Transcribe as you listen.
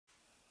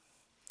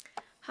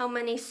How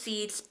Many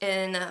Seeds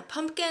in a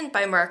Pumpkin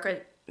by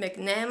Margaret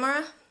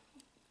McNamara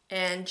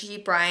and G.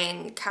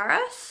 Brian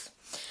Karras.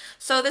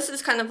 So this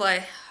is kind of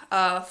like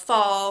a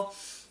fall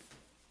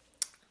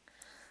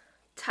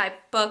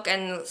type book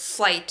and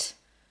slight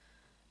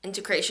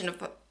integration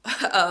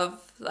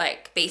of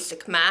like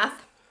basic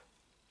math.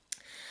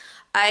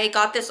 I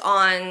got this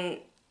on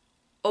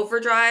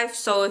Overdrive,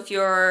 so if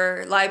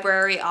your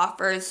library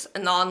offers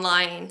an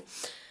online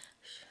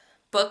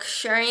book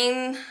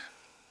sharing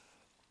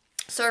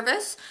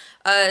service,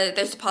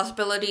 there's a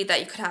possibility that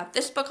you could have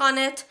this book on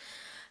it.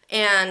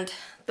 And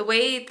the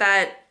way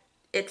that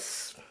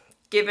it's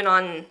given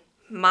on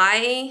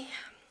my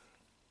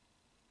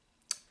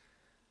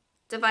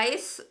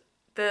device,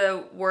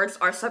 the words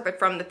are separate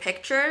from the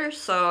picture,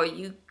 so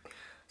you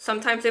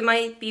sometimes it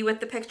might be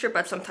with the picture,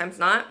 but sometimes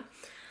not.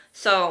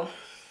 So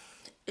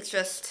it's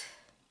just,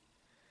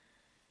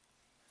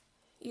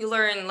 you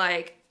learn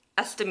like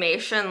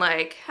estimation,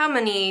 like how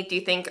many do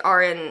you think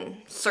are in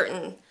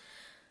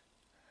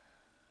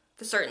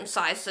the certain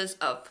sizes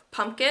of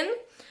pumpkin.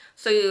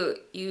 So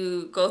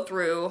you go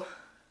through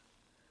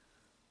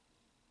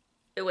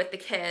it with the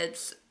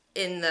kids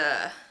in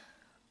the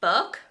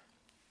book.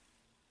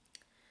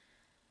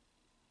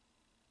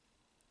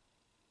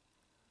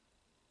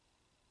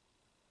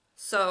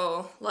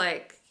 So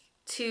like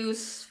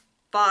 2s,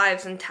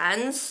 5s, and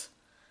 10s.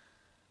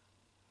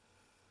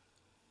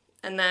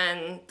 And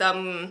then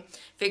them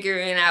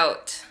figuring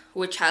out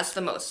which has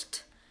the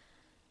most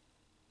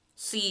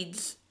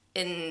seeds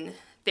in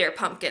their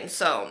pumpkin.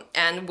 So,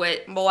 and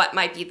what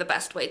might be the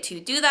best way to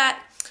do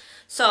that.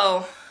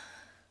 So,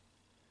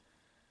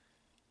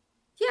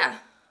 yeah,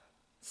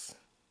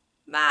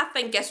 math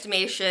and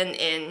guesstimation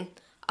in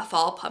a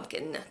fall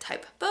pumpkin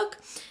type book.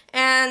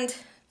 And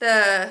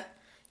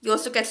you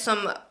also get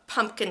some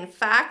pumpkin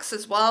facts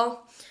as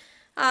well.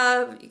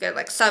 You get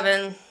like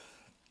 7.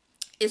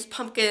 Is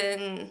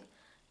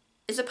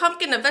a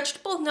pumpkin a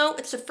vegetable? No,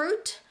 it's a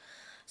fruit.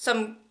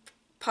 Some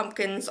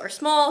pumpkins are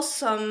small,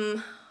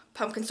 some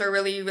pumpkins are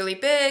really, really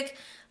big,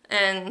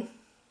 and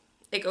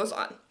it goes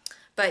on.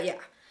 But yeah,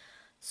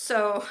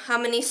 so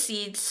how many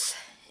seeds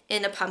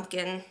in a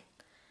pumpkin?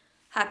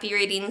 Happy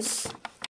readings.